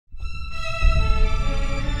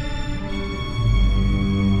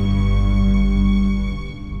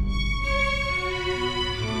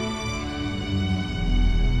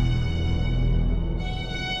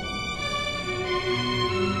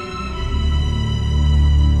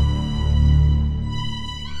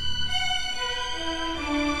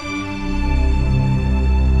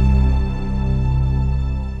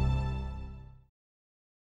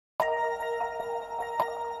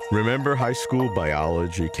Remember high school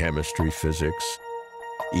biology, chemistry, physics?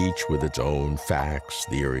 Each with its own facts,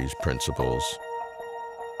 theories, principles.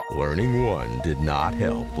 Learning one did not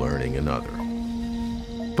help learning another.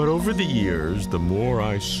 But over the years, the more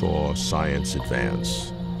I saw science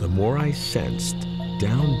advance, the more I sensed,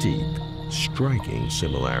 down deep, striking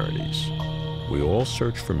similarities. We all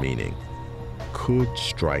search for meaning. Could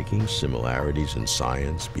striking similarities in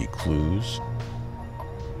science be clues?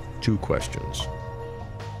 Two questions.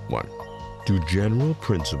 One, do general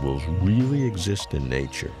principles really exist in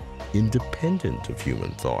nature, independent of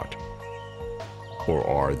human thought? Or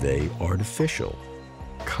are they artificial,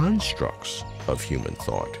 constructs of human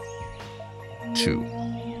thought? Two,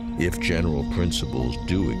 if general principles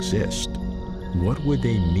do exist, what would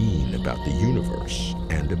they mean about the universe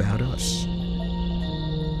and about us?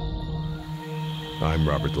 I'm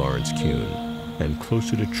Robert Lawrence Kuhn, and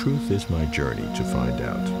closer to truth is my journey to find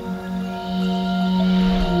out.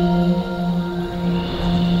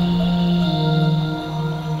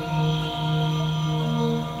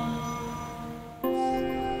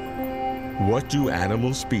 What do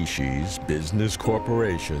animal species, business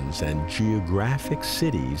corporations, and geographic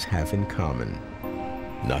cities have in common?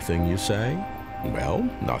 Nothing, you say? Well,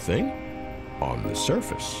 nothing on the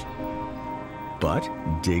surface. But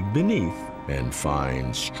dig beneath and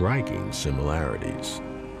find striking similarities.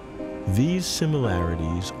 These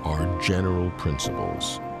similarities are general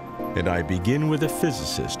principles. And I begin with a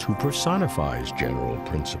physicist who personifies general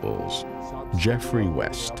principles, Geoffrey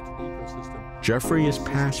West. Geoffrey is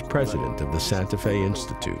past president of the Santa Fe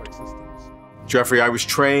Institute. Geoffrey, I was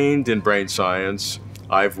trained in brain science.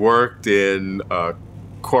 I've worked in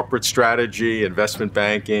corporate strategy, investment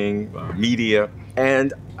banking, media,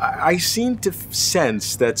 and I seem to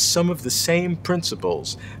sense that some of the same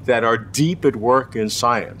principles that are deep at work in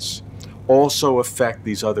science also affect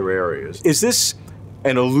these other areas. Is this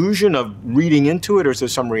an illusion of reading into it, or is there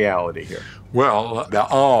some reality here? Well, there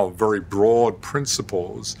are very broad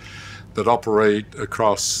principles that operate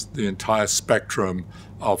across the entire spectrum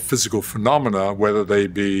of physical phenomena, whether they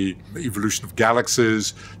be evolution of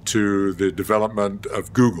galaxies to the development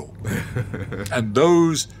of Google. And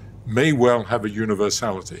those may well have a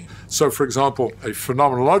universality. So, for example, a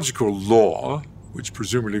phenomenological law, which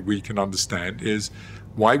presumably we can understand, is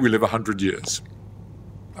why we live 100 years.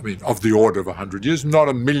 I mean, of the order of 100 years, not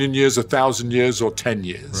 1,000,000 years, 1,000 years, or 10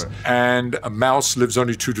 years. Right. And a mouse lives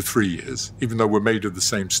only 2 to 3 years, even though we're made of the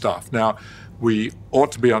same stuff. Now, we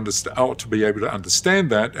ought to be able to understand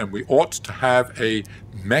that, and we ought to have a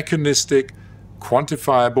mechanistic,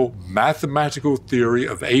 quantifiable, mathematical theory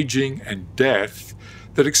of aging and death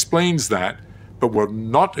that explains that, but will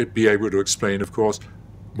not be able to explain, of course,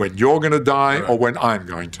 when you're going to die or when I'm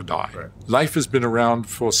going to die. Right. Life has been around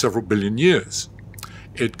for several billion years.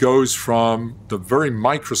 It goes from the very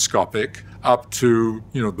microscopic up to,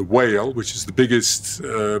 the whale, which is the biggest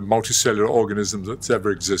multicellular organism that's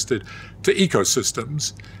ever existed, to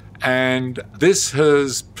ecosystems. And this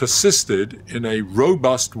has persisted in a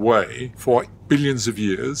robust way for billions of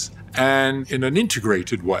years and in an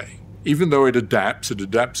integrated way. Even though it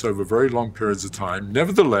adapts over very long periods of time.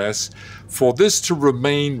 Nevertheless, for this to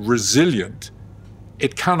remain resilient,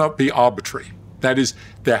 it cannot be arbitrary. That is,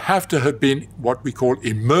 there have to have been what we call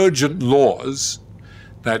emergent laws.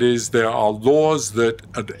 That is, there are laws that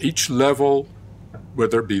at each level,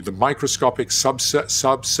 whether it be the microscopic,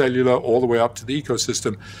 subcellular, all the way up to the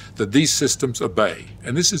ecosystem, that these systems obey.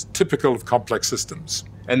 And this is typical of complex systems.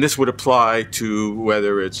 And this would apply to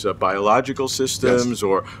whether it's biological systems, yes,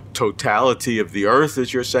 or totality of the earth,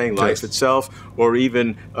 as you're saying, life, yes, itself, or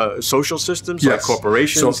even social systems, yes, like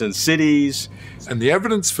corporations and cities. And the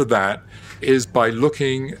evidence for that is by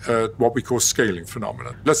looking at what we call scaling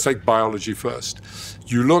phenomena. Let's take biology first.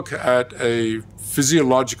 You look at a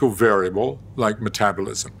physiological variable like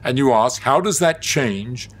metabolism, and you ask, how does that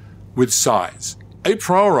change with size? A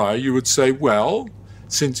priori, you would say, well,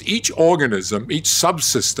 since each organism, each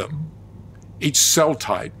subsystem, each cell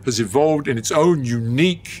type has evolved in its own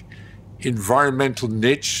unique environmental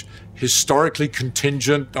niche, historically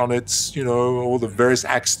contingent on its, all the various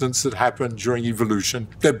accidents that happened during evolution,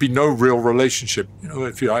 there'd be no real relationship.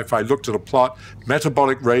 If I looked at a plot,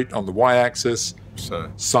 metabolic rate on the y-axis,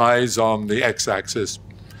 size on the x-axis,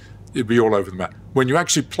 it'd be all over the map. When you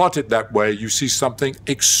actually plot it that way, you see something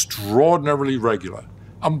extraordinarily regular,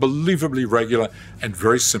 unbelievably regular, and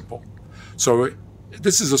very simple. So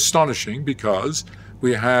this is astonishing because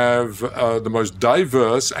we have the most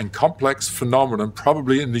diverse and complex phenomenon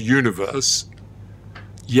probably in the universe,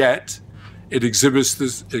 yet it exhibits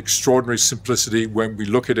this extraordinary simplicity when we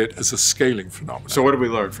look at it as a scaling phenomenon. So what do we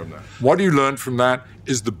learn from that? What do you learn from that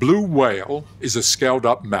is the blue whale is a scaled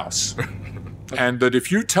up mouse. And that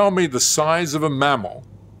if you tell me the size of a mammal,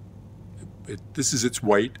 this is its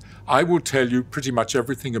weight, I will tell you pretty much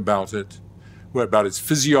everything about it, about its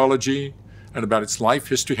physiology and about its life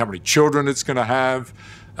history, how many children it's going to have,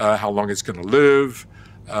 how long it's going to live,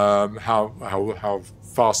 how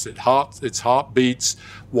fast its heart beats,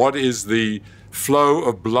 what is the flow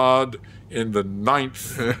of blood in the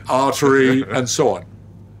 9th artery, and so on.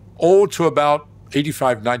 All to about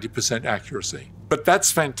 85–90% accuracy. But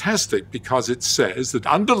that's fantastic because it says that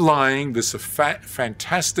underlying this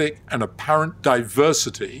fantastic and apparent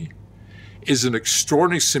diversity is an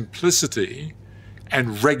extraordinary simplicity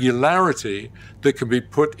and regularity that can be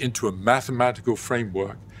put into a mathematical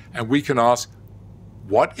framework. And we can ask,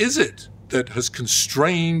 what is it that has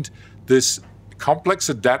constrained this complex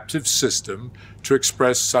adaptive system to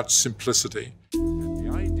express such simplicity? And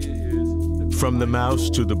the idea is that from the mouse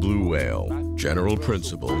to the blue whale, general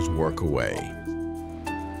principles work away.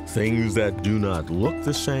 Things that do not look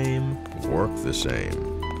the same, work the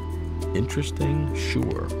same. Interesting,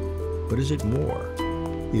 sure. But is it more?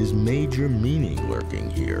 Is major meaning lurking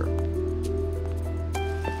here?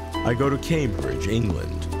 I go to Cambridge,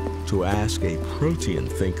 England, to ask a protean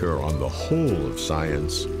thinker on the whole of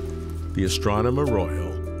science, the Astronomer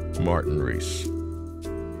Royal, Martin Rees.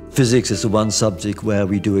 Physics is the one subject where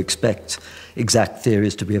we do expect exact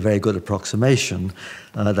theories to be a very good approximation.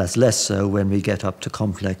 That's less so when we get up to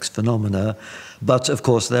complex phenomena. But, of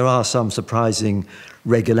course, there are some surprising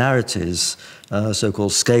regularities,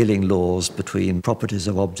 so-called scaling laws between properties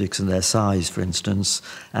of objects and their size, for instance,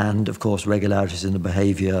 and, of course, regularities in the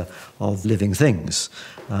behavior of living things.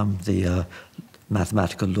 The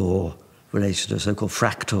mathematical law related to so-called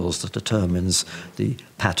fractals that determines the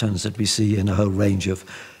patterns that we see in a whole range of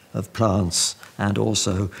plants and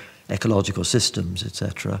also ecological systems,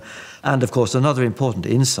 etc. And, of course, another important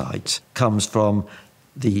insight comes from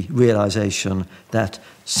the realization that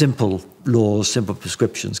simple laws, simple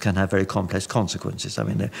prescriptions can have very complex consequences. I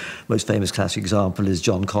mean, the most famous classic example is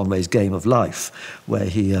John Conway's Game of Life, where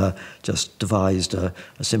he just devised a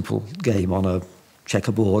simple game on a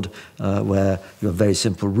checkerboard where you have very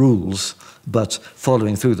simple rules, but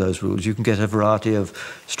following through those rules you can get a variety of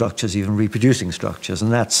structures, even reproducing structures,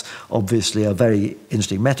 and that's obviously a very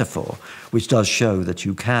interesting metaphor which does show that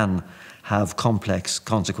you can have complex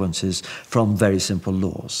consequences from very simple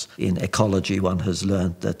laws. In ecology, one has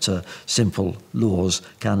learned that simple laws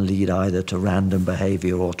can lead either to random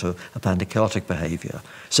behavior or to a panchaotic behavior.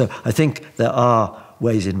 So I think there are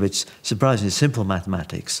ways in which surprisingly simple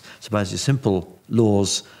mathematics, surprisingly simple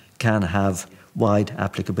laws can have wide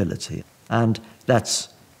applicability. And that's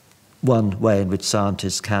one way in which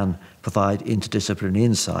scientists can provide interdisciplinary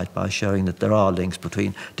insight by showing that there are links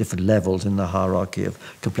between different levels in the hierarchy of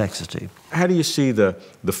complexity. How do you see the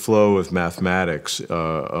flow of mathematics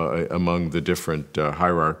among the different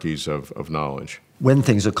hierarchies of knowledge? When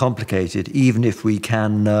things are complicated, even if we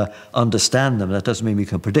can understand them, that doesn't mean we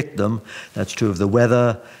can predict them. That's true of the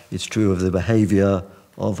weather, it's true of the behavior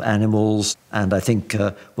of animals, and I think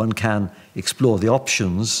one can explore the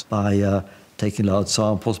options by taking large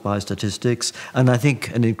samples, by statistics, and I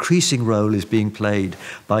think an increasing role is being played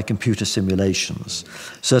by computer simulations.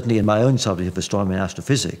 Certainly in my own subject of astronomy and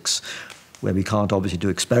astrophysics, where we can't obviously do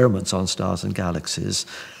experiments on stars and galaxies,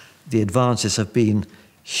 the advances have been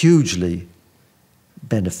hugely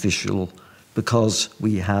beneficial because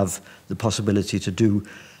we have the possibility to do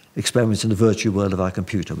experiments in the virtual world of our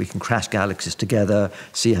computer. We can crash galaxies together,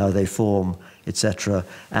 see how they form, etc.,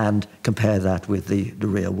 and compare that with the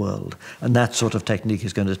real world. And that sort of technique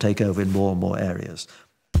is going to take over in more and more areas.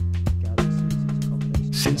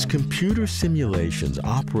 Since computer simulations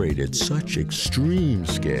operate at such extreme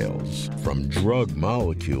scales, from drug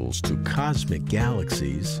molecules to cosmic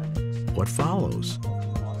galaxies, what follows?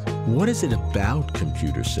 What is it about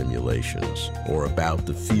computer simulations, or about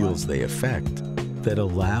the fields they affect, that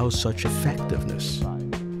allows such effectiveness?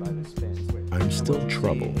 I'm still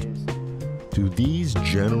troubled. Do these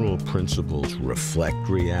general principles reflect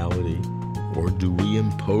reality, or do we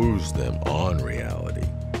impose them on reality?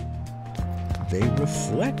 They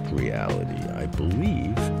reflect reality, I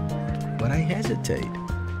believe, but I hesitate.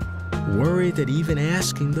 Worry that even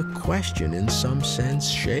asking the question in some sense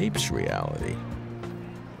shapes reality.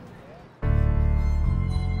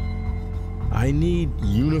 I need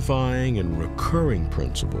unifying and recurring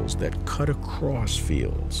principles that cut across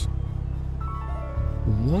fields.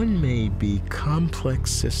 One may be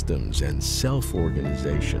complex systems and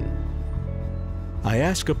self-organization. I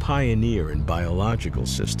ask a pioneer in biological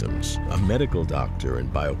systems, a medical doctor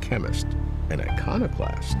and biochemist, an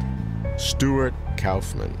iconoclast, Stuart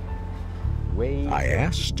Kauffman. I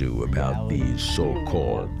asked Stu about these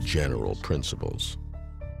so-called general principles.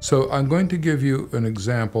 So I'm going to give you an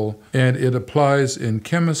example, and it applies in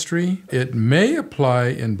chemistry. It may apply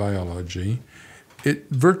in biology. It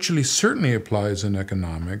virtually certainly applies in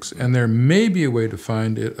economics, and there may be a way to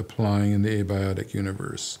find it applying in the abiotic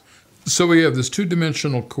universe. So we have this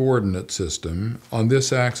two-dimensional coordinate system. On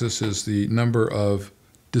this axis is the number of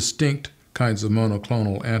distinct kinds of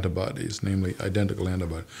monoclonal antibodies, namely identical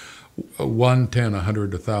antibodies. 1, 10,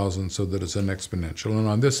 100, 1,000, so that it's an exponential. And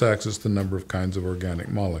on this axis, the number of kinds of organic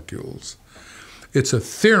molecules. It's a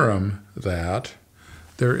theorem that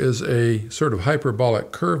there is a sort of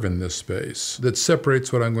hyperbolic curve in this space that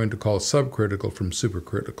separates what I'm going to call subcritical from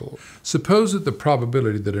supercritical. Suppose that the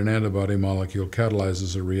probability that an antibody molecule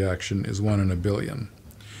catalyzes a reaction is 1 in a billion.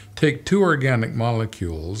 Take two organic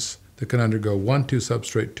molecules that can undergo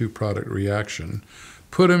 1,2-substrate 2-product reaction,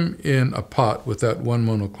 put them in a pot with that one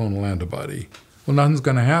monoclonal antibody. Well, nothing's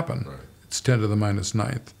going to happen. Right. It's 10 to the minus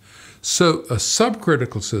 9th. So a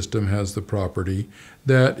subcritical system has the property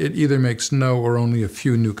that it either makes no or only a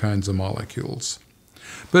few new kinds of molecules.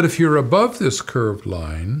 But if you're above this curved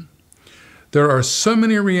line, there are so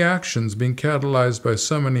many reactions being catalyzed by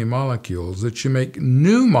so many molecules that you make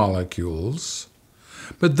new molecules,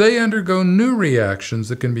 but they undergo new reactions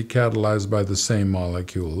that can be catalyzed by the same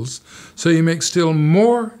molecules. So you make still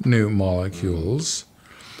more new molecules.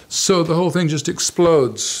 So the whole thing just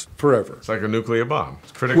explodes forever. It's like a nuclear bomb.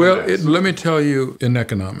 It's critical Well, mass. let me tell you, in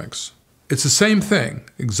economics, it's the same thing,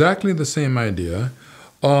 exactly the same idea.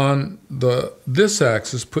 On this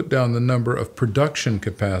axis, put down the number of production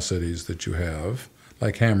capacities that you have,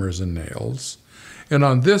 like hammers and nails. And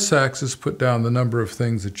on this axis, put down the number of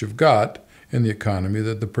things that you've got in the economy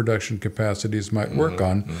that the production capacities might work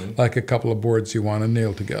on, like a couple of boards you want to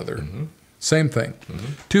nail together. Same thing.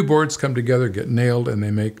 Two boards come together, get nailed, and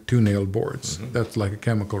they make two nailed boards. That's like a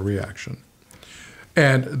chemical reaction.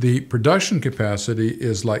 And the production capacity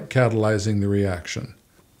is like catalyzing the reaction.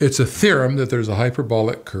 It's a theorem that there's a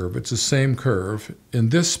hyperbolic curve. It's the same curve in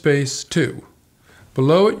this space too.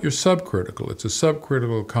 Below it, you're subcritical. It's a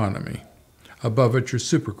subcritical economy. Above it, you're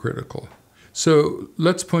supercritical. So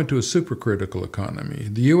let's point to a supercritical economy.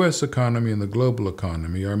 The U.S. economy and the global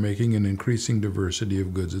economy are making an increasing diversity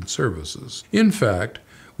of goods and services. In fact,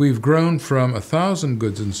 we've grown from 1,000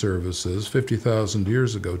 goods and services 50,000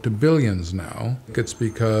 years ago to billions now. It's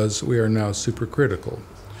because we are now supercritical.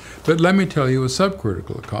 But let me tell you a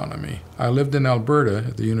subcritical economy. I lived in Alberta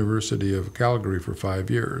at the University of Calgary for 5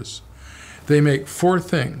 years. They make 4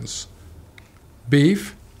 things: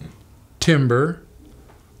 beef, timber,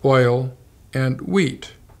 oil, and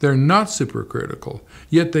wheat. They're not supercritical,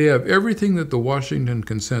 yet they have everything that the Washington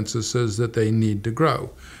Consensus says that they need to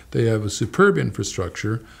grow. They have a superb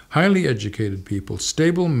infrastructure, highly educated people,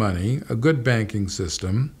 stable money, a good banking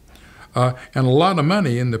system, and a lot of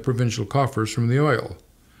money in the provincial coffers from the oil.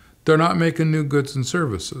 They're not making new goods and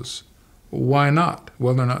services. Why not?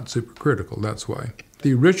 Well, they're not supercritical, that's why.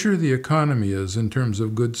 The richer the economy is in terms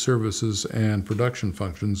of goods, services, and production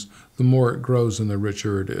functions, the more it grows and the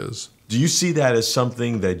richer it is. Do you see that as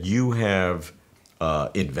something that you have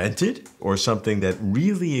invented, or something that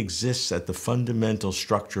really exists at the fundamental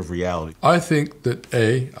structure of reality? I think that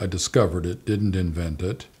I discovered it, didn't invent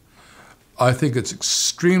it. I think it's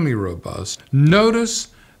extremely robust. Notice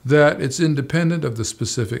that it's independent of the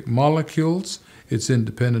specific molecules, it's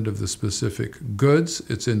independent of the specific goods,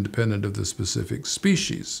 it's independent of the specific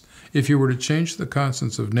species. If you were to change the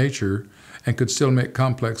constants of nature and could still make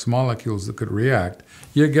complex molecules that could react,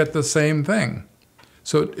 you get the same thing.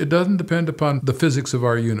 So it doesn't depend upon the physics of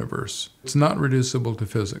our universe. It's not reducible to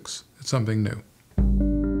physics. It's something new.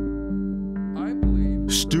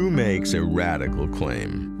 Stu makes a radical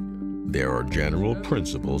claim. There are general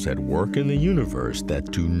principles at work in the universe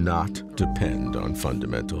that do not depend on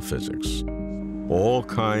fundamental physics. All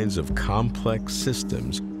kinds of complex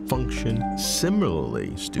systems function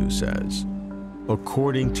similarly, Stu says,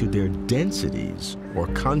 according to their densities or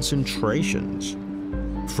concentrations,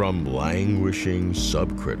 from languishing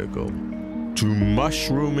subcritical to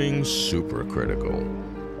mushrooming supercritical.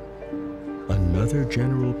 Another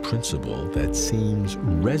general principle that seems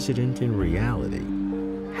resident in reality,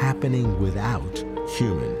 happening without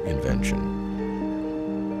human invention.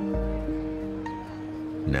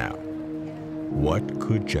 Now, what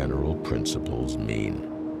could general principles mean?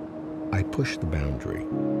 I push the boundary.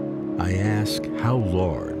 I ask how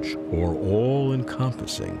large or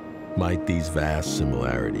all-encompassing might these vast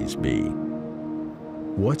similarities be?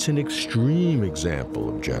 What's an extreme example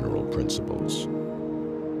of general principles?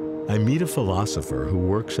 I meet a philosopher who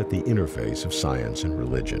works at the interface of science and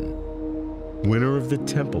religion. Winner of the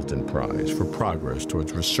Templeton Prize for progress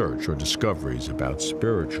towards research or discoveries about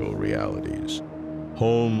spiritual realities,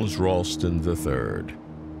 Holmes Rolston III.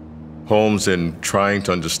 Holmes, in trying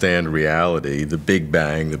to understand reality, the Big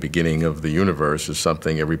Bang, the beginning of the universe, is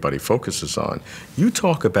something everybody focuses on. You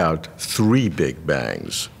talk about 3 Big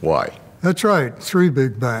Bangs. Why? That's right, 3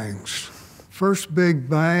 Big Bangs. First Big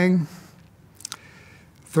Bang,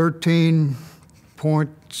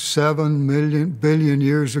 13.7 billion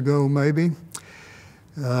years ago, maybe.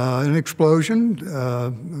 An explosion,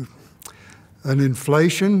 an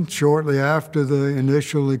inflation shortly after the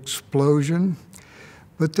initial explosion,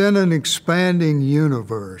 but then an expanding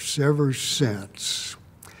universe ever since.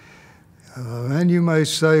 And you may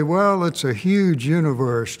say, well, it's a huge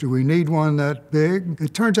universe. Do we need one that big?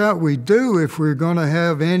 It turns out we do if we're going to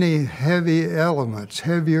have any heavy elements,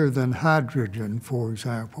 heavier than hydrogen, for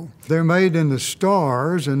example. They're made in the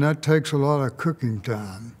stars, and that takes a lot of cooking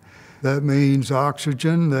time. That means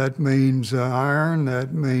oxygen, that means iron,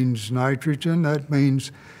 that means nitrogen, that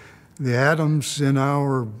means the atoms in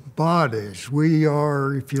our bodies. We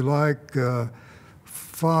are, if you like,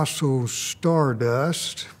 fossil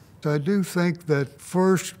stardust. I do think that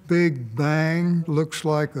first Big Bang looks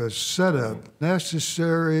like a setup,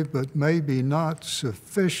 necessary but maybe not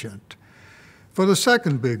sufficient, for the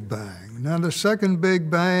second Big Bang. Now, the second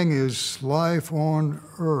Big Bang is life on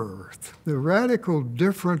Earth. The radical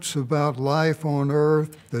difference about life on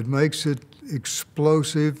Earth that makes it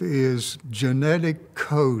explosive is genetic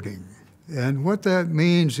coding. And what that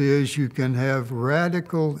means is you can have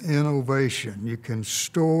radical innovation. You can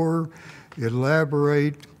store,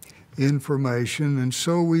 elaborate information. And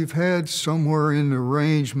so we've had somewhere in the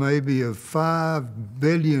range maybe of 5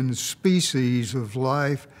 billion species of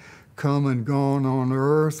life come and gone on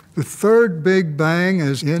Earth. The third Big Bang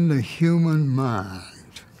is in the human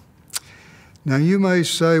mind. Now you may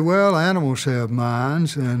say, well, animals have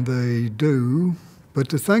minds, and they do. But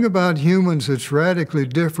the thing about humans that's radically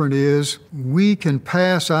different is we can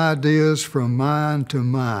pass ideas from mind to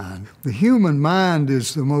mind. The human mind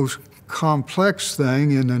is the most complex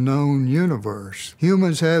thing in the known universe.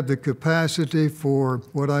 Humans have the capacity for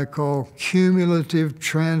what I call cumulative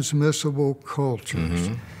transmissible cultures.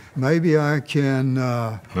 Mm-hmm. Maybe I can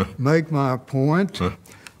make my point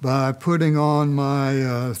by putting on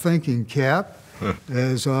my thinking cap,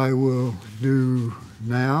 as I will do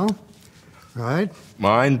now. Right?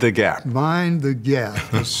 Mind the gap. Mind the gap.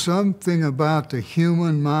 There's something about the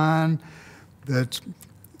human mind that's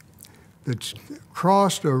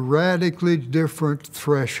crossed a radically different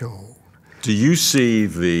threshold. Do you see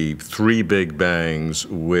the 3 Big Bangs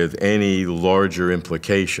with any larger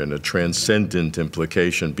implication, a transcendent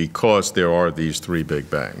implication, because there are these 3 Big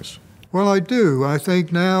Bangs? Well, I do. I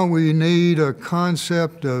think now we need a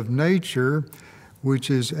concept of nature which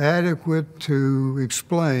is adequate to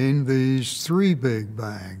explain these 3 Big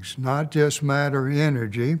Bangs, not just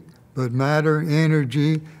matter-energy, but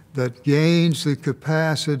matter-energy that gains the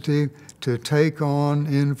capacity to take on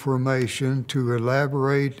information, to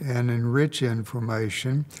elaborate and enrich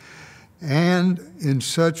information, and in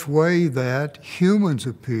such way that humans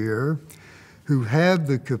appear who have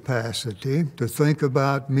the capacity to think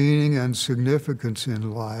about meaning and significance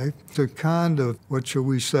in life, to kind of, what shall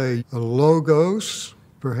we say, a logos,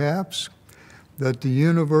 perhaps, that the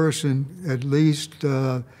universe at least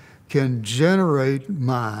can generate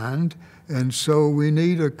mind. And so we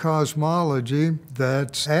need a cosmology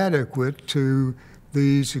that's adequate to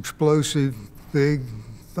these explosive Big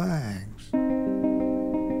Bangs.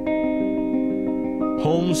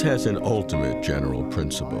 Holmes has an ultimate general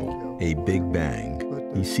principle, a Big Bang.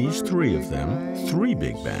 He sees 3 of them, 3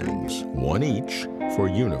 Big Bangs, 1 each for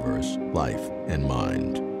universe, life, and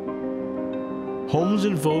mind. Holmes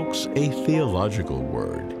invokes a theological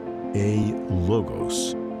word, a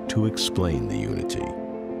logos, to explain the unity,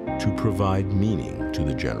 to provide meaning to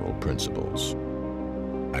the general principles.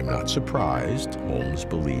 I'm not surprised Holmes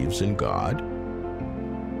believes in God,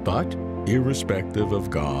 but irrespective of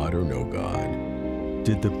God or no God,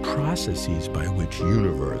 did the processes by which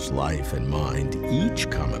universe, life, and mind each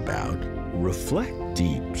come about reflect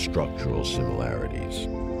deep structural similarities?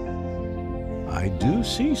 I do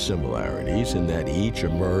see similarities in that each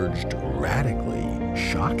emerged radically,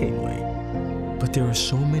 shockingly, but there are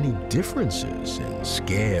so many differences in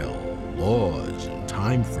scale, laws, and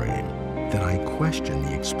time frame that I question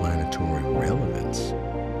the explanatory relevance.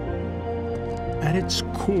 At its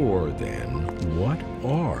core, then, what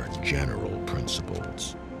are general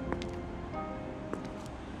principles?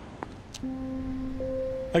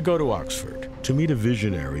 I go to Oxford to meet a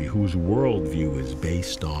visionary whose worldview is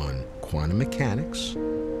based on quantum mechanics,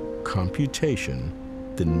 computation,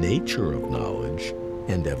 the nature of knowledge,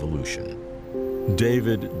 and evolution.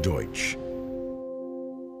 David Deutsch.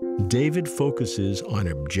 David focuses on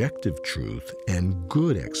objective truth and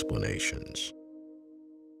good explanations.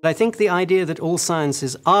 I think the idea that all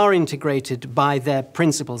sciences are integrated by their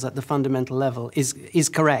principles at the fundamental level is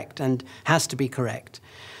correct and has to be correct.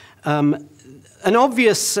 An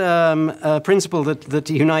obvious principle that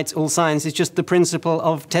unites all science is just the principle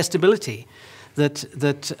of testability, that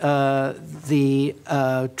the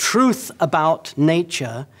truth about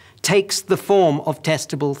nature takes the form of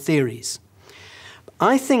testable theories.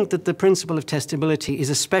 I think that the principle of testability is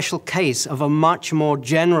a special case of a much more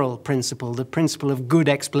general principle, the principle of good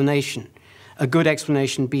explanation. A good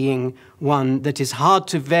explanation being one that is hard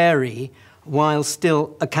to vary while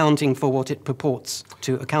still accounting for what it purports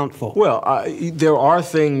to account for. Well, there are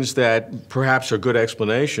things that perhaps are good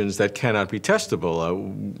explanations that cannot be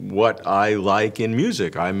testable. What I like in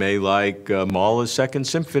music, I may like Mahler's Second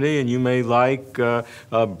Symphony, and you may like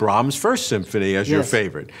Brahms' First Symphony as your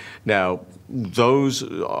favorite. Now, those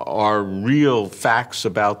are real facts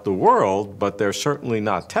about the world, but they're certainly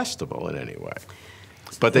not testable in any way.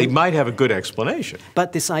 But they might have a good explanation.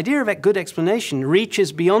 But this idea of a good explanation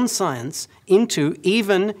reaches beyond science into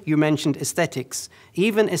even, you mentioned aesthetics,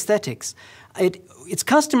 even aesthetics. It's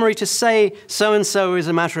customary to say so-and-so is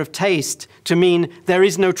a matter of taste to mean there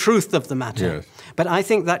is no truth of the matter. Yes. But I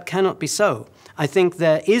think that cannot be so. I think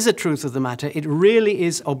there is a truth of the matter. It really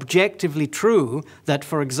is objectively true that,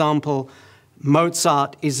 for example,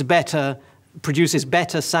 Mozart is better, produces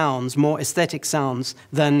better sounds, more aesthetic sounds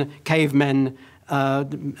than cavemen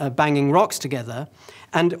banging rocks together.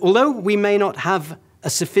 And although we may not have a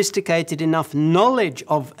sophisticated enough knowledge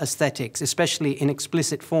of aesthetics, especially in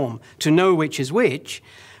explicit form, to know which is which,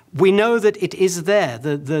 we know that it is there.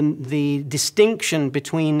 The distinction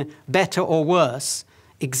between better or worse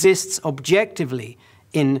exists objectively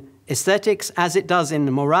in aesthetics as it does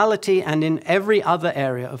in morality and in every other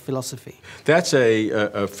area of philosophy. That's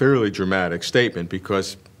a fairly dramatic statement,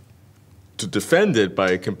 because to defend it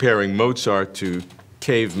by comparing Mozart to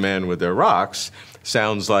cavemen with their rocks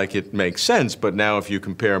sounds like it makes sense, but now if you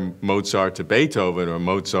compare Mozart to Beethoven or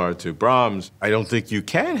Mozart to Brahms, I don't think you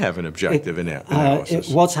can have an objective analysis.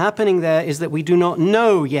 What's happening there is that we do not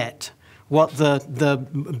know yet what the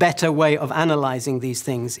better way of analyzing these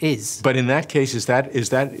things is. But in that case, is that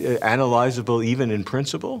analyzable even in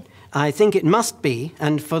principle? I think it must be,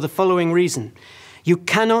 and for the following reason. You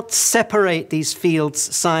cannot separate these fields,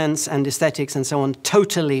 science and aesthetics and so on,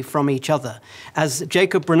 totally from each other. As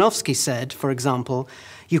Jacob Bronowski said, for example,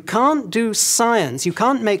 you can't do science, you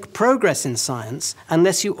can't make progress in science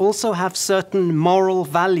unless you also have certain moral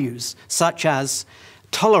values, such as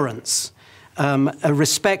tolerance, a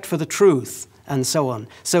respect for the truth, and so on.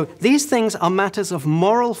 So these things are matters of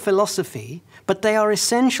moral philosophy, but they are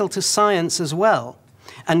essential to science as well.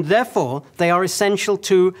 And therefore, they are essential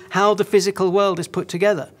to how the physical world is put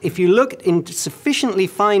together. If you look in sufficiently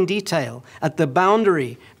fine detail at the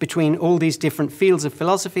boundary between all these different fields of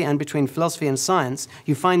philosophy and between philosophy and science,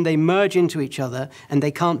 you find they merge into each other and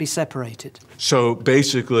they can't be separated. So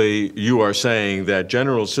basically, you are saying that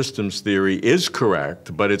general systems theory is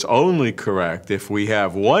correct, but it's only correct if we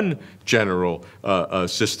have one general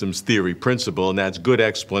systems theory principle, and that's good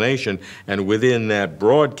explanation. And within that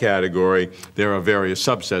broad category, there are various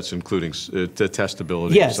subsets, including the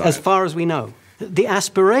testability. Yes, as far as we know. The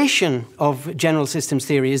aspiration of general systems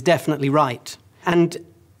theory is definitely right. And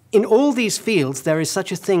in all these fields, there is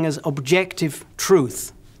such a thing as objective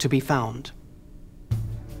truth to be found.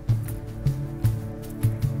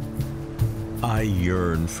 I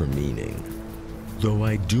yearn for meaning. Though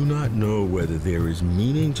I do not know whether there is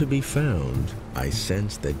meaning to be found, I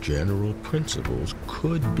sense that general principles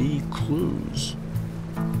could be clues.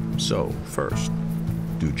 So, first,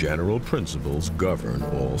 do general principles govern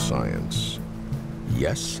all science?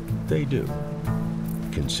 Yes, they do.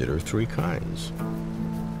 Consider three kinds.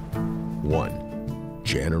 1.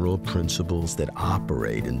 General principles that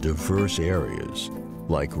operate in diverse areas,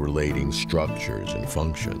 like relating structures and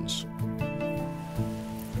functions.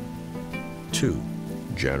 2.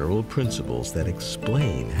 General principles that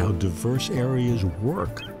explain how diverse areas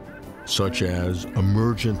work, such as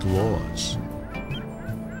emergent laws.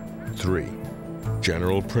 3.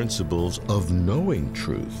 General principles of knowing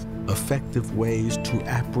truth, effective ways to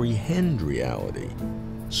apprehend reality,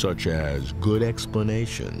 such as good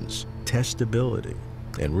explanations, testability,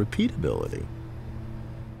 and repeatability.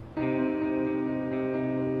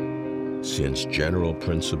 Since general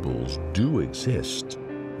principles do exist,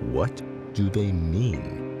 what do they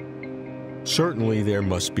mean? Certainly there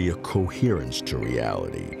must be a coherence to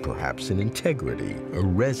reality, perhaps an integrity, a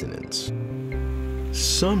resonance.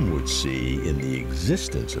 Some would see in the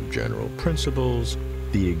existence of general principles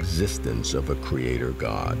the existence of a creator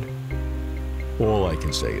God. All I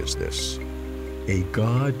can say is this: a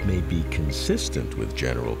God may be consistent with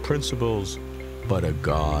general principles, but a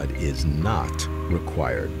God is not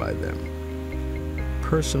required by them.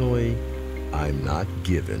 Personally, I'm not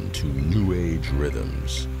given to New Age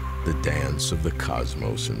rhythms, the dance of the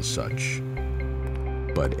cosmos and such.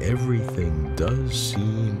 But everything does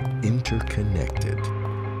seem interconnected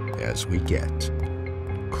as we get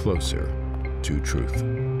closer to truth.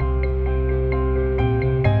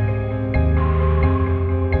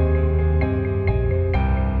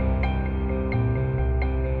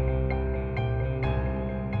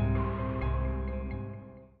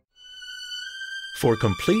 For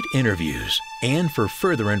complete interviews and for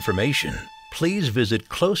further information, please visit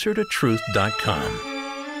closertotruth.com.